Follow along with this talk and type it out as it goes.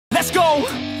let's go.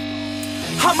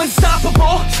 I'm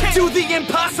unstoppable, do the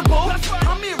impossible.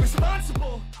 I'm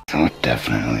irresponsible. Oh,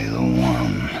 definitely the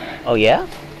one. Oh yeah?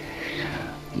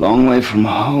 Long way from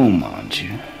home, aren't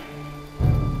you?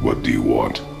 What do you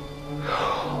want?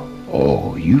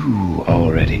 Oh, you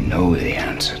already know the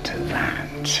answer to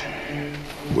that.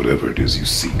 Whatever it is you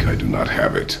seek, I do not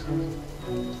have it.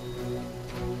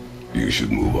 You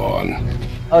should move on.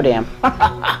 Oh damn.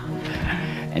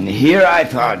 And here I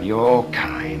thought your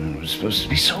kind was supposed to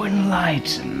be so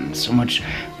enlightened, so much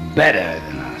better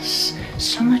than us,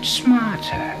 so much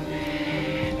smarter.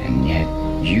 And yet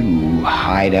you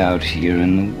hide out here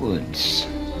in the woods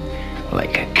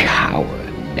like a coward.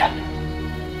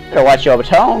 Better watch your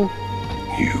tone.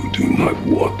 You do not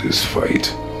want this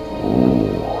fight. Oh,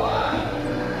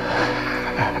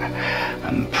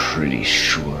 I'm pretty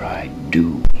sure I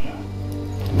do.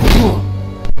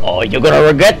 Oh, you're gonna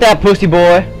regret that, pussy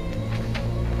boy.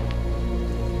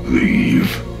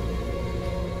 Leave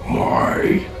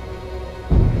my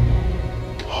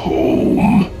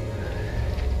home.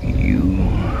 You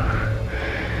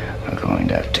are going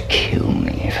to have to kill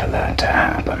me for that to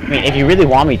happen. I mean, if you really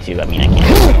want me to, I mean, I can.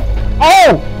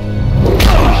 Oh!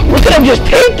 Look at him just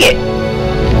take it!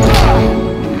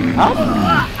 Huh?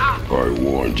 I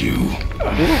warned you.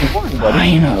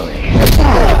 Finally.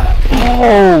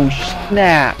 Oh,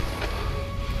 snap.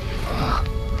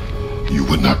 You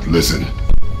would not listen.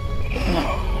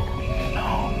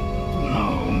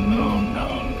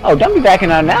 Oh, don't be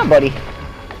backing out now, buddy.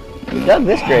 You dug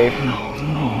this grave.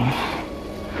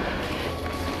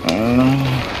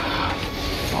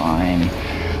 Fine.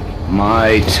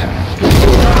 My turn.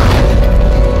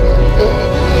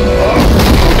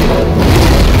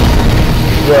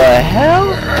 The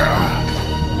hell?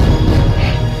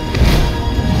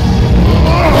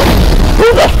 Who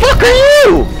the fuck are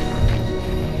you?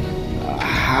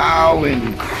 How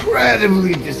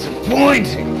incredibly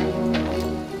disappointing.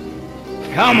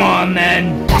 Come on,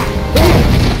 then.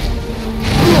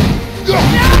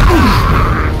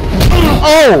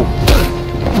 Oh!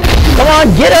 Come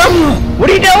on, get him! What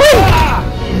are you doing?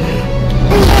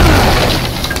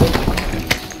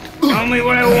 Tell me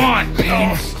what I want.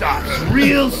 Pain stops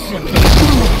real simple.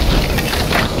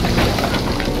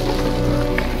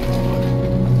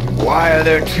 Why are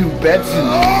there two beds in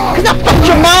there? Cause I fucked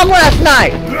your mom last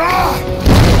night!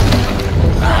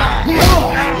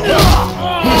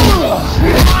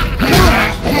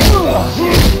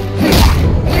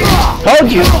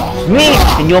 Told you, me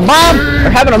and your mom are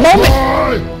having a moment.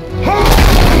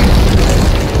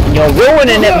 And you're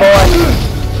ruining it, boy.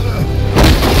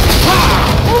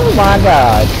 Oh my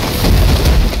god.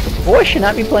 Boy should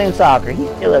not be playing soccer.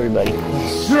 He'd kill everybody.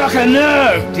 Struck a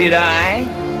nerve, did I?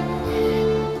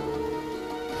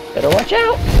 Better watch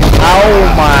out.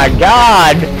 Oh my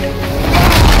god.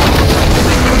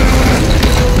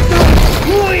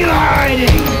 Who are you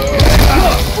hiding?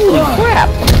 Holy crap.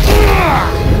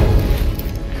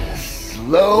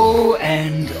 Slow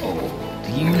and old.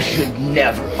 You should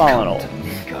never Fallen come old. to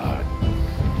Midgard.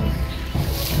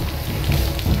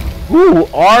 Who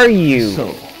are you?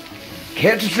 So,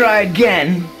 care to try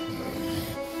again?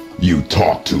 You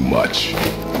talk too much.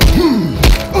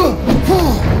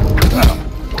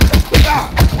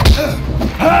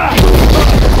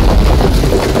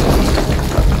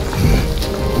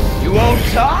 You won't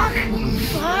talk?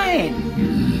 Fine.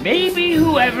 Maybe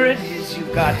whoever it is you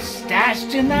got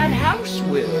stashed in that house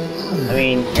will. I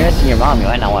mean, you're gonna see your mom, you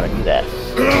might not want to do that.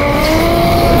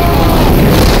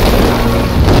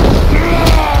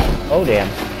 Oh damn.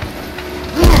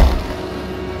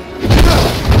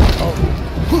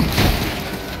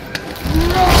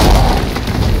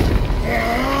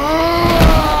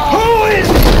 Who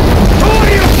are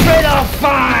you afraid I'll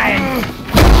find?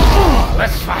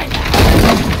 Let's find out.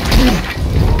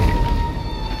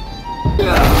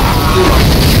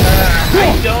 I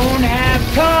don't have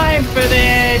time for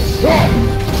this.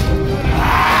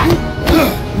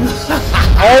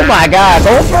 Oh my god,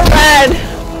 go for red!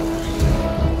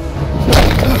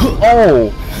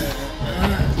 Oh!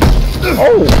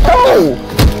 Oh! Oh!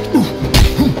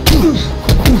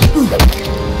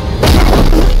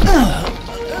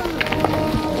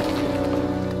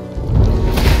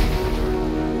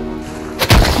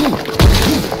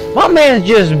 My man's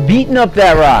just beating up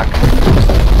that rock.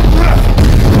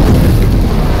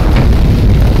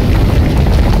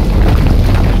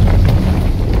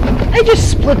 I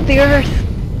just split the earth.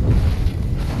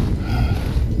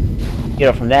 Get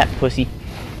up from that, pussy.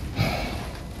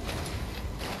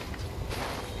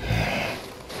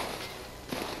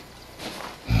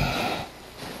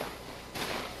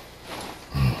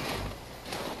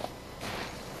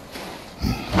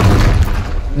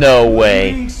 No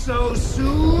way. So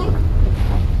soon?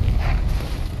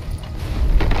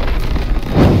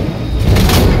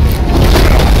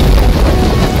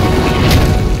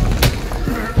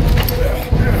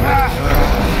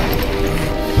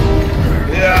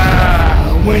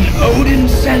 When Odin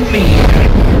sent me,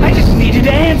 I just needed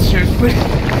answers, but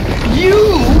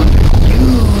you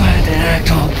had to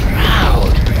act all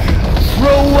proud.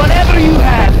 Throw whatever you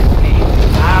have at me.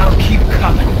 I'll keep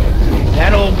coming.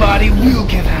 That old body will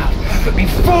give out. But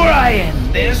before I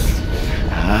end this,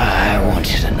 I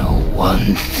want you to know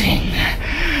one thing.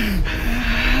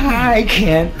 I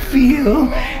can't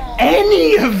feel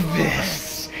any of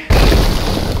this.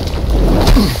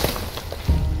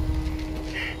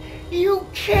 You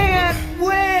can't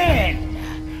win.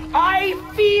 I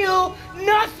feel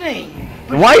nothing.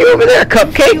 Why are you over there,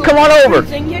 Cupcake? Come on over.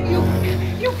 Yet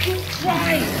you keep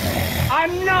trying.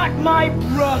 I'm not my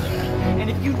brother. And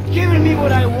if you'd given me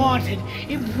what I wanted,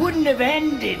 it wouldn't have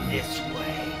ended this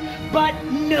way. But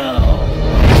no.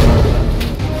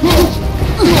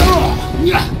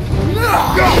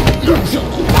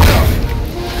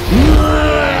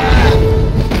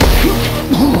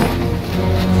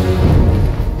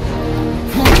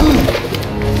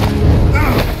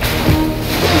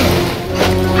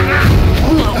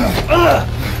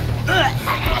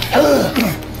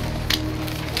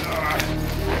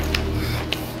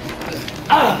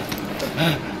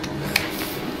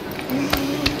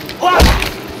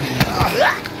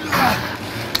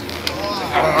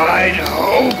 I'd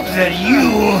hope that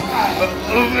you,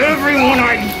 of everyone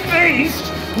I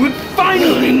faced, would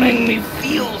finally make me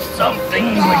feel something,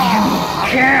 but you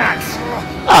can't.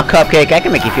 Oh, Cupcake, I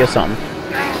can make you feel something.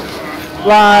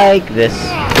 Like this.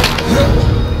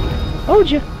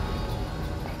 Told you.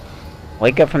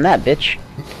 Wake up from that, bitch.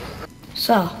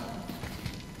 So,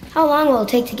 how long will it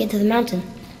take to get to the mountain?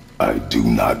 I do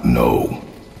not know.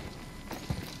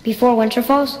 Before winter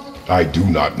falls? I do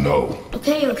not know.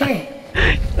 Okay.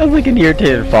 Sounds like an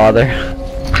irritated father.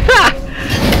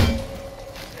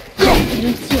 You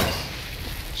don't see us.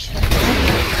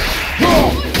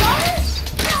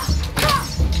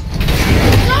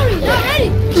 Sorry, not ready!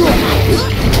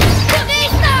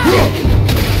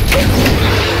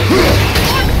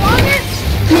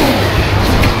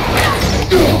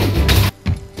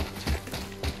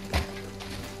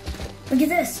 Look at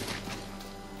this.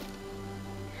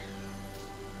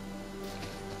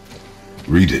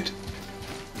 Read it.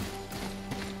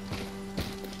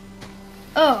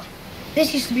 Oh,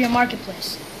 this used to be a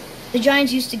marketplace. The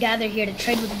giants used to gather here to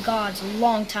trade with the gods a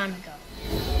long time ago.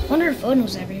 Wonder if Odin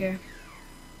was ever here.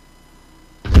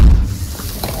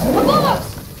 Above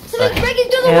us! Something's breaking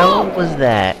through the Hell wall! was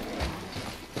that?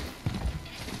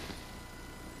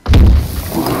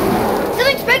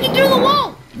 Something's breaking through the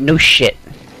wall! No shit.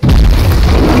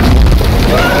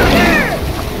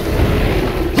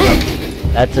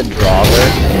 That's a draugr.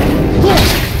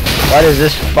 Why does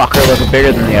this fucker look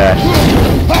bigger than the other?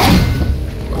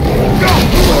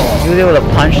 He was able to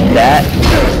punch that?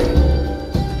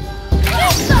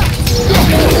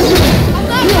 I'm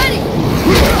not ready!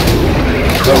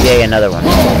 Oh yay, another one.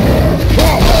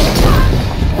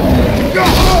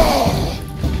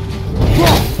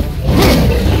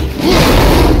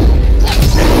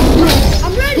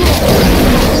 I'm ready!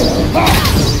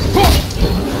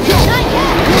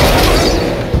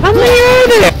 How many are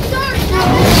there?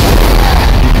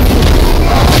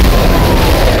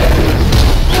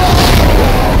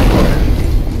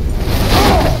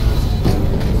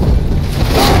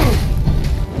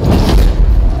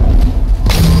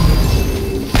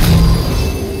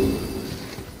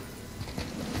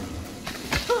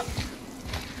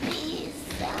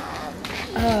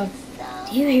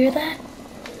 Do you hear that?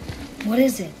 What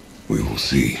is it? We will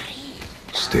see.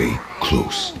 Stay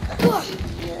close.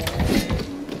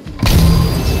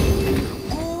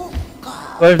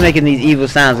 Whoever's making these evil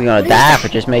sounds is gonna die for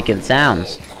just making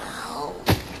sounds.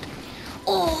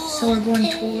 So we're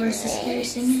going towards the scary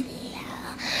singing?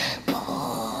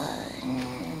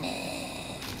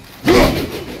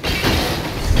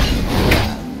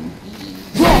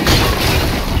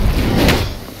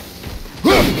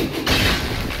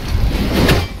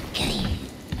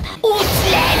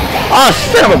 Oh,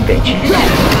 son of a bitch!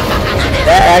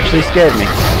 That actually scared me.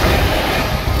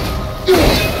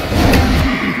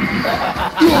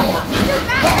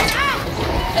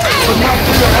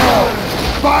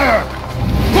 Fire!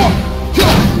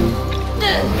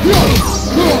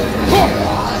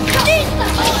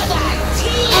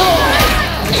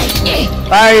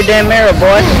 Fire your damn arrow,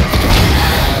 boy!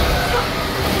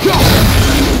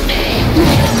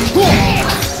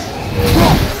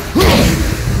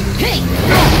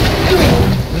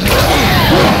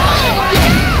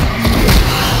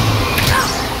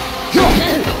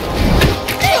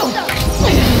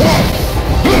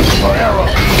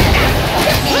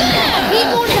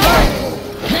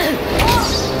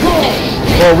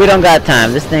 go. We don't got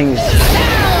time. This thing's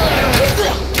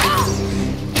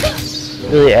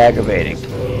really aggravating.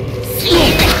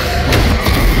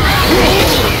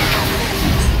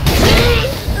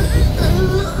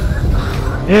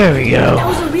 There we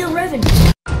go.